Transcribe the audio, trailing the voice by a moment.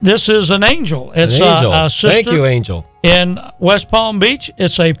This is an Angel. It's An Angel. A sister. Thank you, Angel. In West Palm Beach.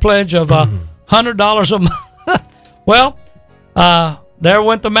 It's a pledge of $100 a month. Well, there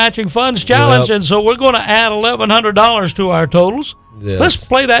went the matching funds challenge, Yep. and so we're going to add $1,100 to our totals. Yes. Let's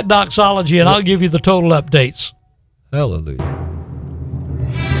play that doxology, and I'll give you the total updates. Hallelujah.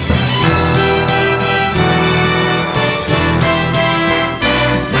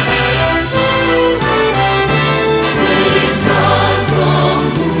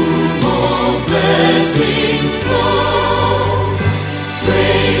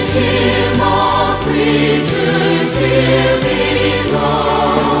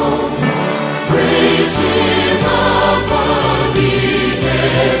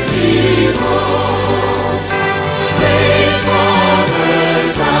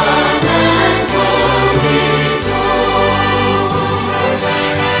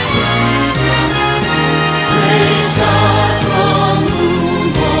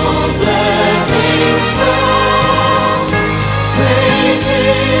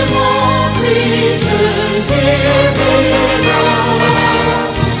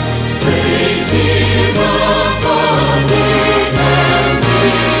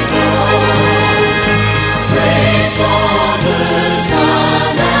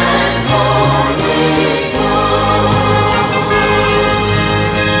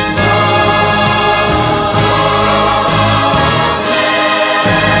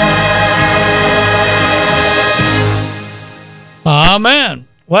 Amen.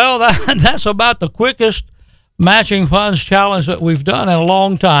 Well, that's about the quickest matching funds challenge that we've done in a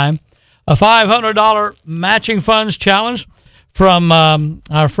long time. A $500 matching funds challenge from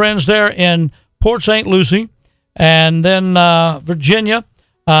our friends there in Port St. Lucie, and then Virginia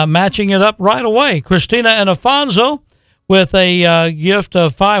matching it up right away. Christina and Afonso with a gift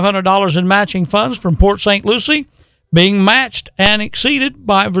of $500 in matching funds from Port St. Lucie, being matched and exceeded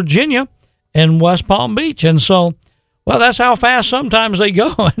by Virginia in West Palm Beach. And so, well, that's how fast sometimes they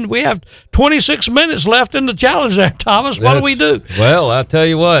go. And we have 26 minutes left in the challenge there, Thomas. What do we do? Well, I'll tell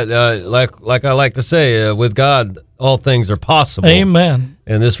you what, like I like to say, with God, all things are possible. Amen.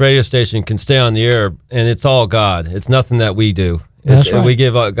 And this radio station can stay on the air, and it's all God. It's nothing that we do. That's right. We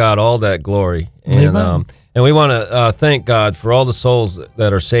give God all that glory. And, Amen. And we want to thank God for all the souls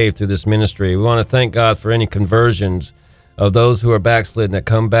that are saved through this ministry. We want to thank God for any conversions of those who are backslidden that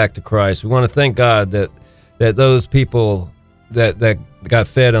come back to Christ. We want to thank God that those people that got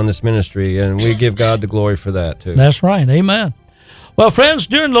fed on this ministry, and we give God the glory for that too. That's right. Amen. Well, friends,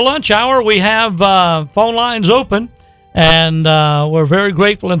 during the lunch hour, we have phone lines open, and we're very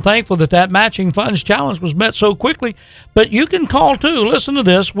grateful and thankful that matching funds challenge was met so quickly. But you can call too. Listen to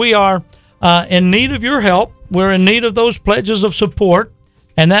this. We are in need of your help. We're in need of those pledges of support,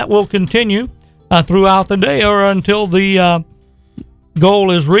 and that will continue throughout the day or until the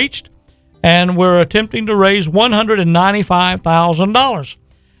goal is reached. And we're attempting to raise $195,000.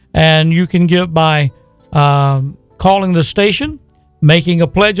 And you can give by calling the station, making a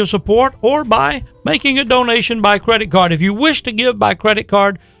pledge of support, or by making a donation by credit card. If you wish to give by credit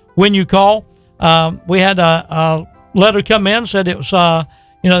card when you call, we had a letter come in, said it was, that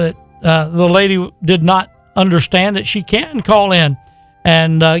the lady did not understand that she can call in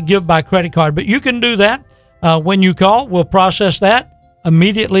and give by credit card. But you can do that when you call. We'll process that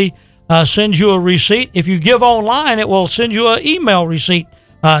immediately. Send you a receipt. If you give online, it will send you an email receipt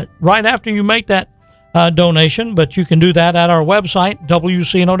right after you make that donation. But you can do that at our website,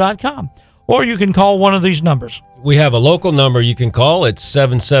 WCNO.com, or you can call one of these numbers. We have a local number you can call. It's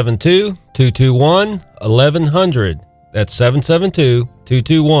 772-221-1100. That's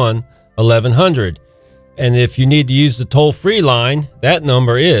 772-221-1100. And if you need to use the toll-free line, that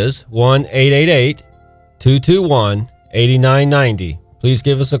number is 1-888-221-8990. Please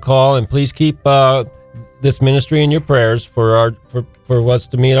give us a call, and please keep this ministry in your prayers for what's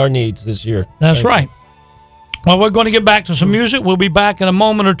to meet our needs this year. That's right. Well, we're going to get back to some music. We'll be back in a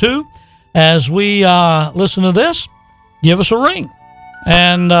moment or two as we listen to this. Give us a ring.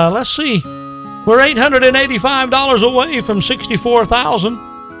 And let's see. We're $885 away from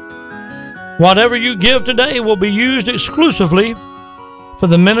 $64,000. Whatever you give today will be used exclusively for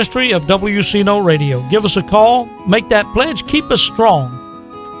the ministry of WCNO Radio. Give us a call. Make that pledge. Keep us strong.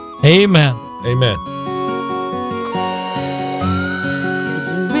 Amen. Amen. There's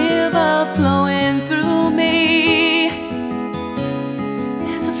a river flowing through me.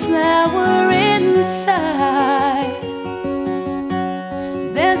 There's a flower inside.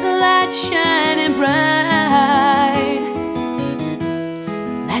 There's a light shining bright,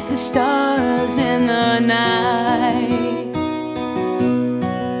 like the stars in the night.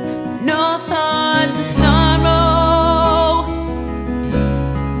 No thoughts of sorrow,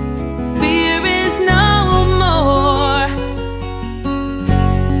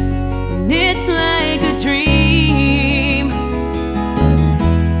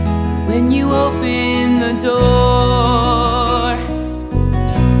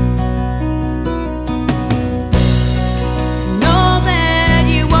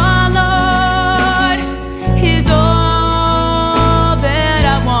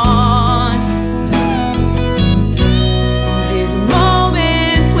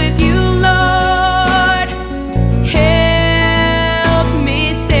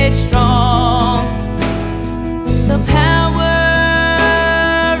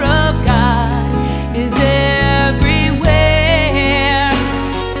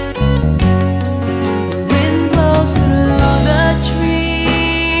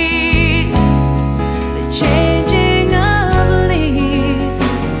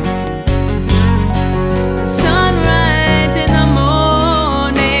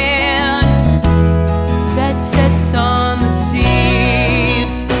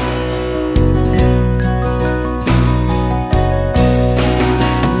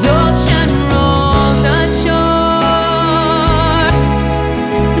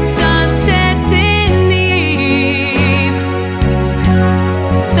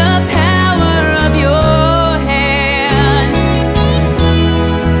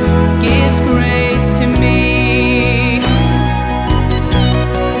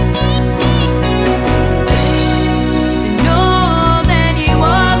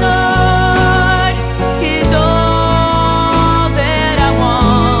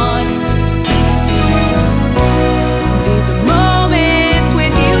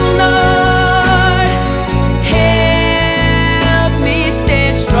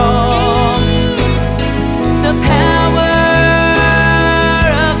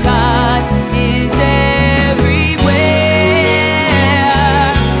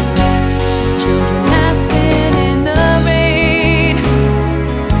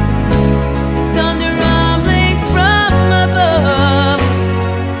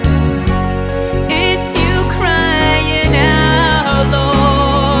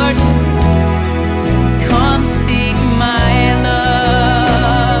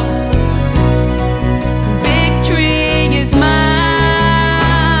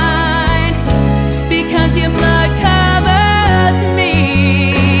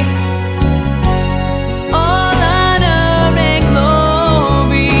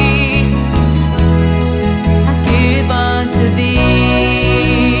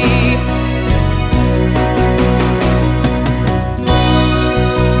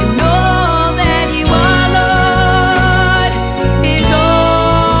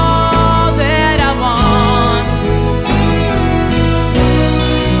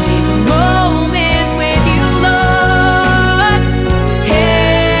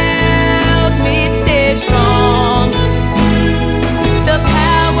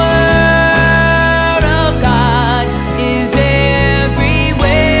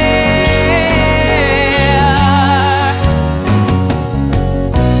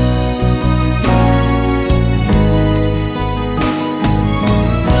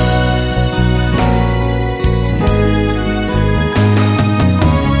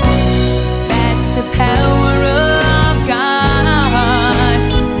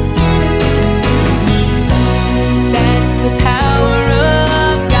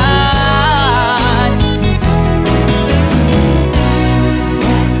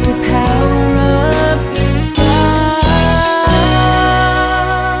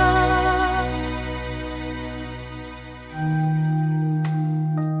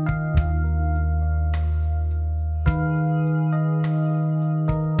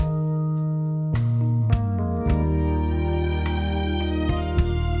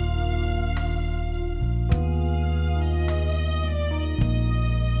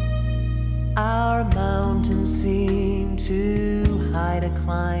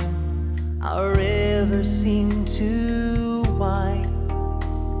 climb, our rivers seem to wind.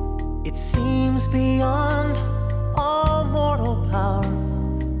 It seems beyond all mortal power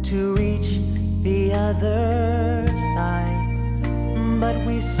to reach the other side, but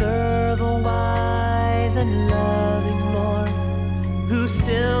we serve a wise and loving Lord who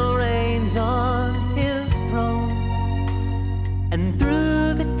still reigns on his throne. And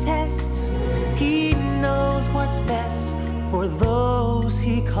through the tests, he knows what's best for those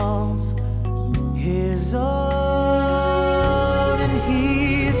he calls his own. And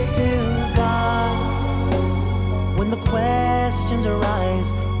he's still God when the questions arise,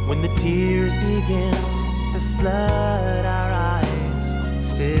 when the tears begin to flood our eyes.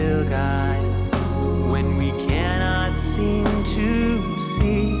 Still God when we cannot seem to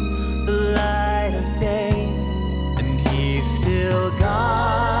see the light of day. And he's still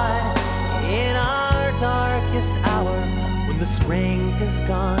God in our darkest hour, when the strength is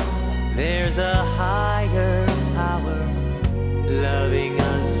gone. There's a higher power loving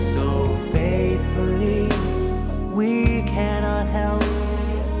us so faithfully, we cannot help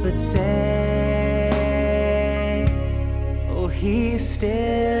but say, oh, he's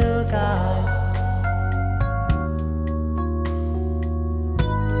still God.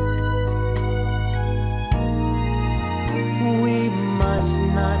 We must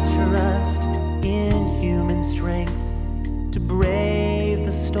not trust in human strength to brave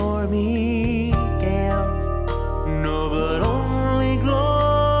the stormy gale. No, but only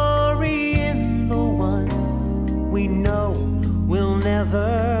glory in the one we know will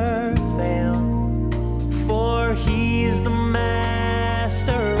never fail. For he's the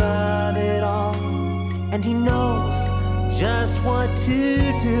master of it all, and he knows just what to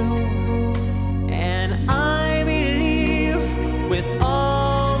do. And I believe with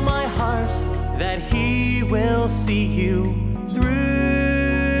all my heart that he will see you through.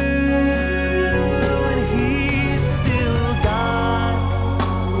 And he's still God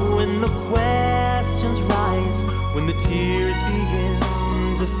when the questions rise, when the tears begin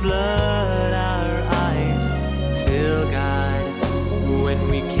to flood our eyes. Still God when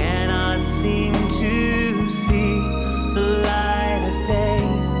we cannot seem to see the light of day.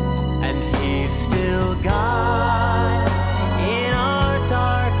 And he's still God in our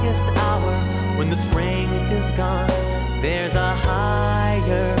darkest hour, when the strength is gone. There's a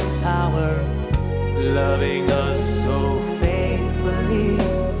higher power loving us so faithfully,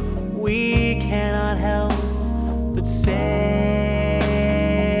 we cannot help but say,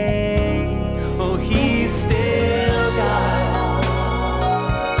 oh, he's still God.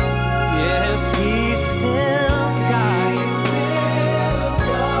 Yes, he's still God.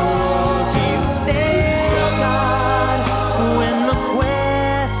 Oh, he's still God when the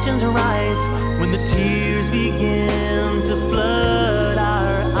questions arise, when the tears begin to flood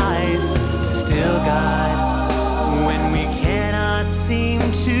our eyes. Still God when we cannot seem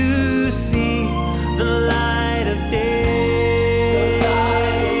to see the light of day.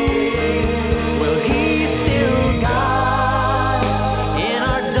 Well, he's still God in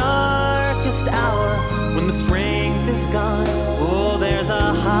our darkest hour, when the strength is gone. Oh, there's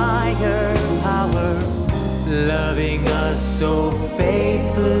a higher power loving us so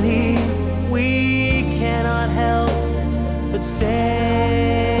faithfully, we cannot help but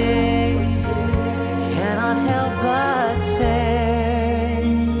say, cannot help but say,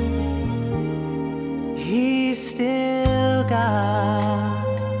 he's still God.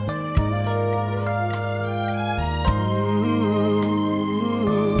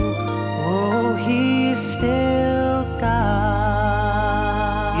 Ooh, oh, he's still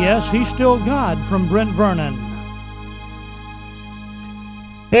God. Yes, he's still God from Brent Vernon.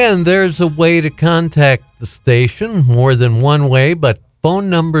 And there's a way to contact the station, more than one way, but phone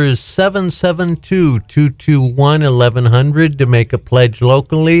number is 772-221-1100 to make a pledge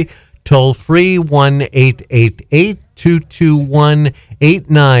locally. Toll free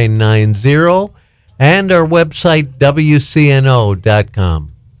 1-888-221-8990. And our website,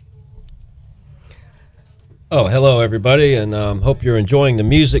 WCNO.com. Oh, hello, everybody, and hope you're enjoying the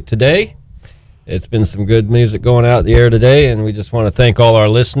music today. It's been some good music going out the air today, and we just want to thank all our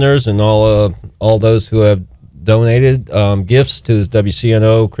listeners and all those who have donated gifts to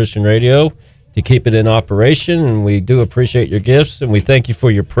WCNO Christian Radio to keep it in operation, and we do appreciate your gifts, and we thank you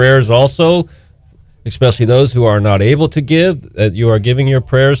for your prayers also, especially those who are not able to give, that you are giving your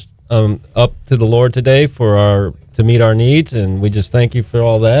prayers up to the Lord today to meet our needs, and we just thank you for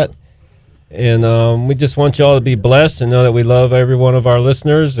all that. And we just want you all to be blessed and know that we love every one of our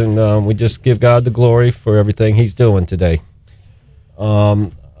listeners, and we just give God the glory for everything he's doing today.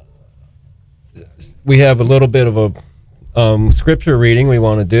 We have a little bit of scripture reading we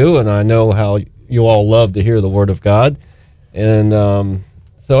want to do, and I know how you all love to hear the Word of God. And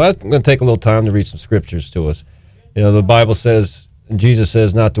so I'm going to take a little time to read some scriptures to us. You know, the Bible says, and Jesus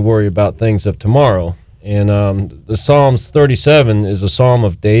says not to worry about things of tomorrow. And the Psalms 37 is a psalm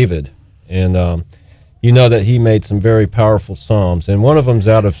of David. And you know that he made some very powerful psalms. And one of them's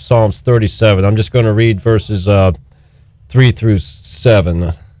out of Psalms 37. I'm just going to read verses 3 through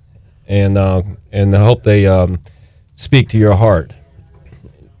 7. And I hope they speak to your heart.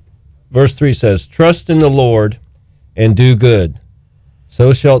 Verse 3 says, "Trust in the Lord and do good,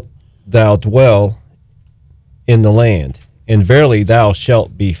 so shalt thou dwell in the land, and verily thou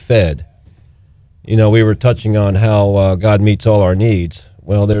shalt be fed." You know, we were touching on how God meets all our needs.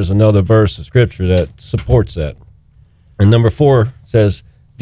 Well, there's another verse of Scripture that supports that. And number 4 says,